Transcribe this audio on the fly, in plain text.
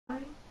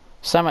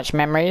So much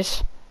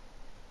memories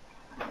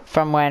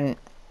from when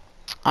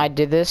I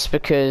did this,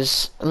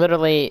 because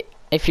literally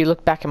if you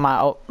look back at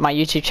my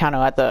YouTube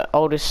channel at the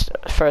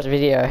first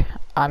video,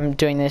 I'm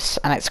doing this,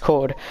 and it's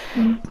called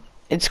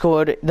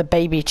the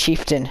Baby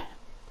Chieftain,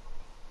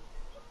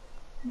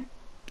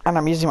 and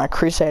I'm using my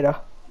Crusader.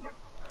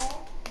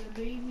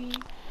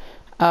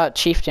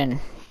 Chieftain.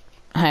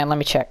 Hang on, let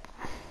me check.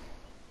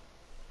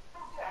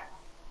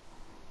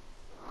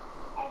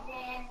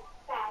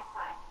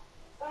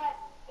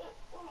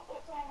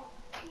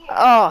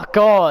 Oh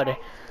God.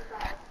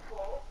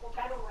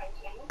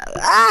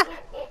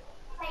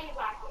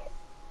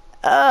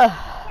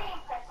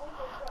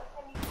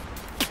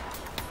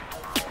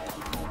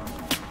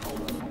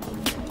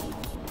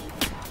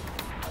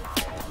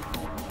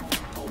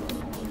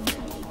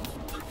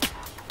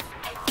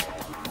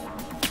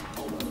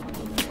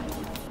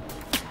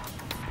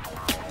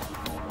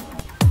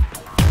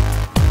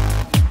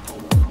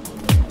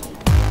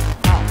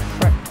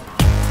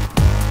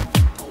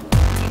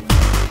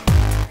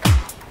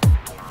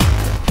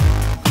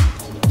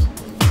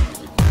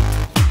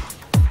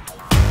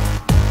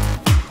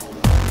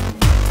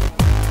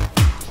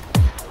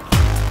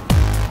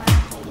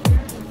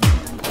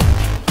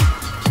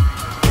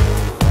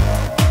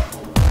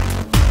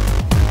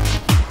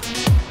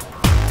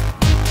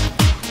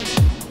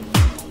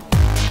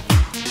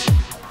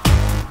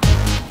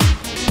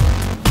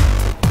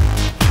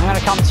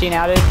 Come to you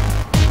now, dude.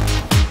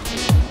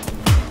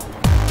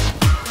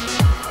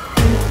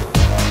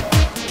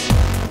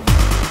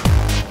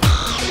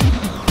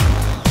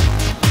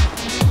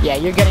 Yeah,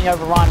 you're getting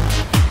overrun.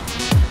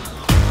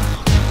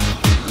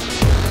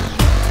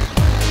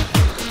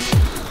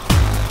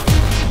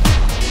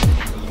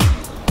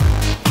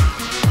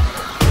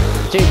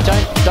 Dude,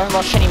 don't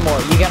rush anymore.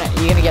 You're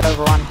gonna get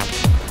overrun.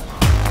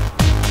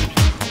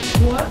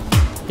 What?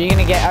 You're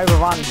gonna get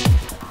overrun.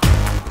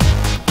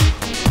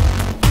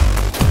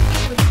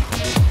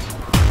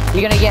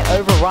 You're gonna get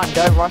overrun.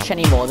 Don't rush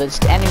anymore. There's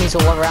enemies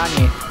all around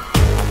you.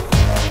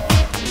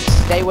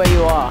 Stay where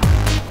you are.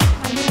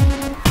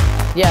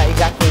 Yeah,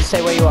 exactly.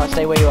 Stay where you are.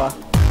 Stay where you are.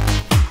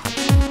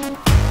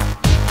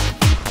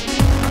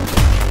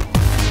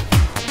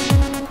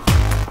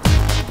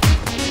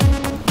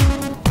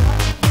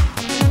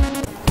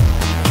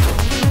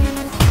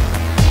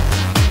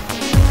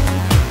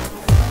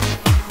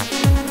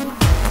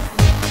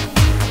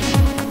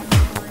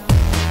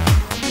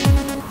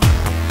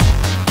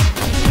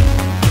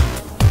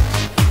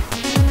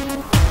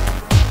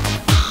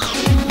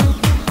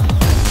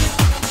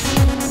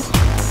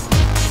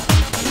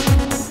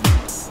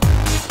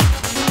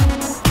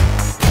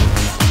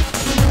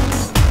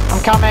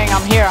 Coming,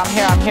 I'm here.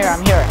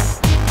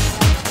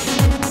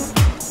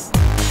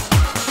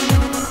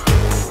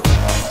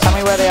 Tell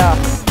me where they are.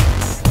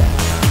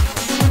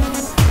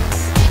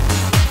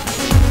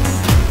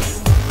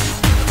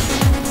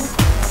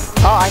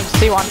 Oh, I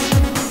see one.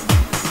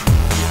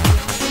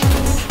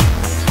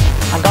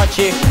 I got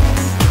you.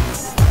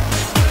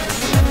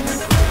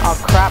 Oh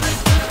crap.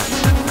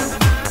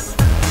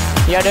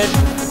 Yeah, dude.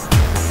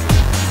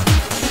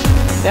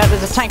 Yeah,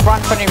 there's a tank right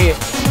in front of you.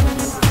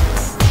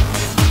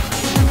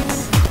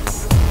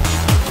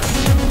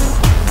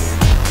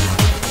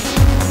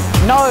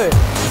 No!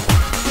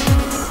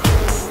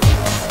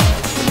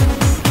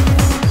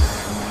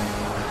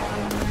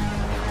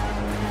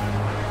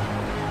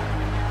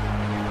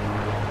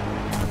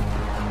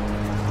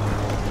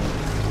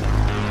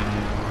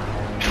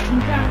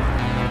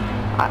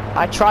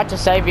 I tried to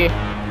save you.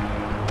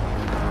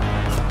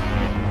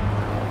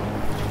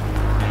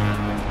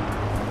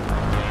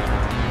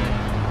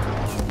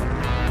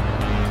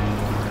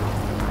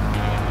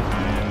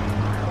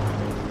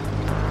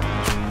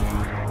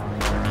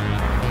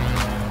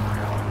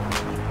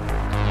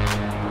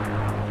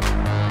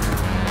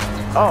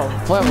 Oh,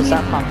 where was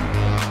that from?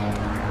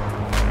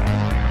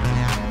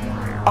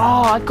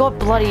 Oh, I got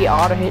bloody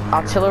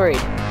artillery.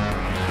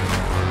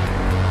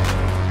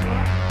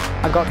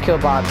 I got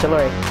killed by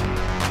artillery.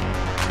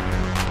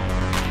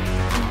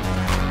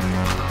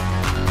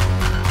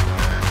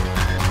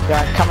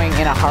 They're coming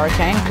in a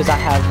hurricane because I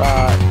have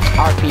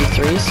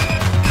RP3s.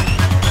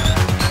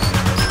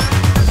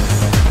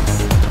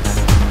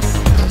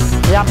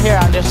 Yeah, I'm here.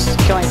 I'm just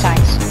killing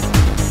tanks.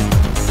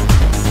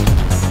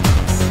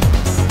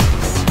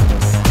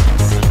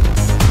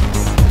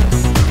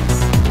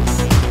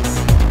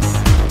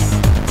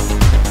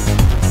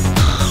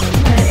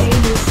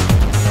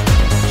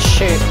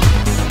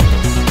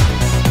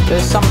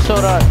 There's some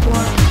sort of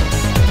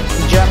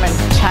German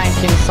tank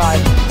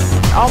inside.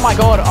 Oh my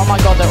god,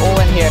 they're all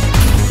in here.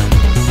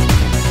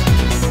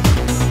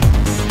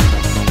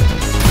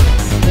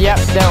 Yep,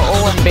 they're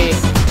all in B.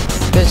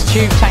 There's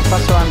 2 tank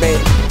clusters in B.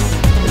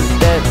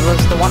 There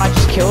was the one I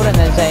just killed, and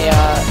there's a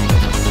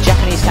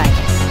Japanese tank.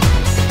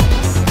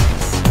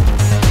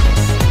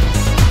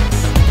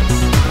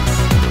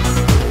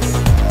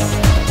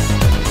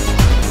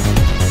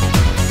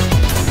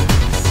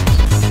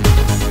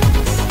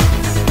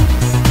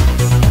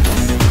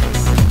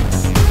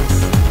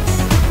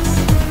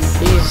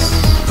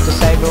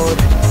 Disabled.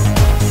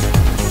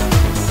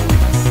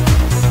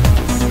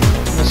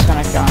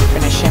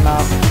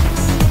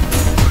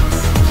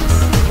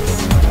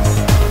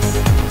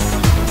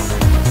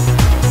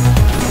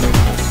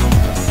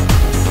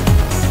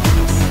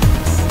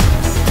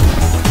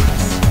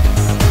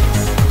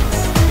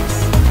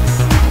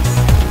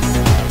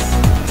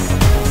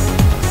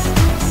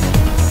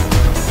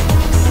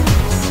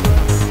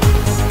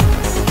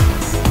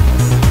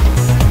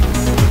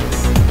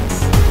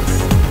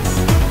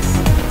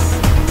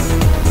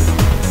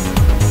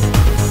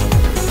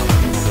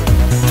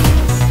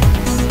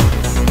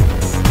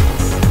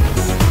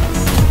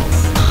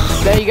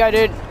 you go,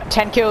 dude.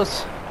 10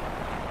 kills.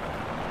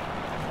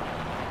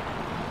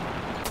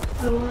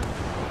 I want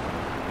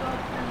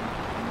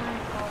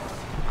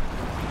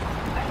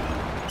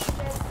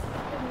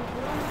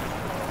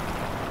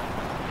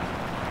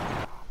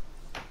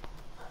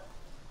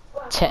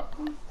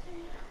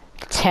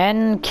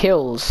 10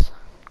 kills.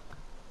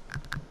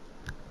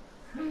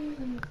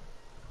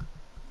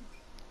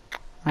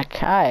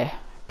 Okay,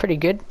 pretty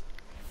good.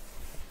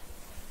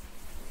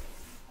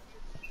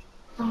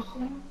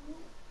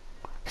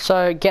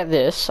 So get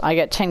this, I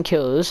get 10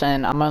 kills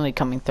and I'm only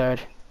coming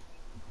third.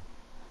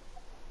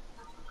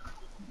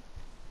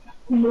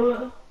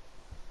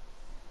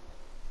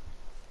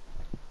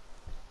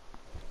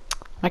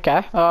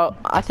 Okay, well,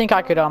 I think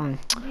I could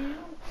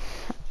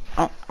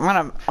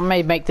I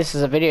may make this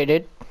as a video,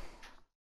 dude.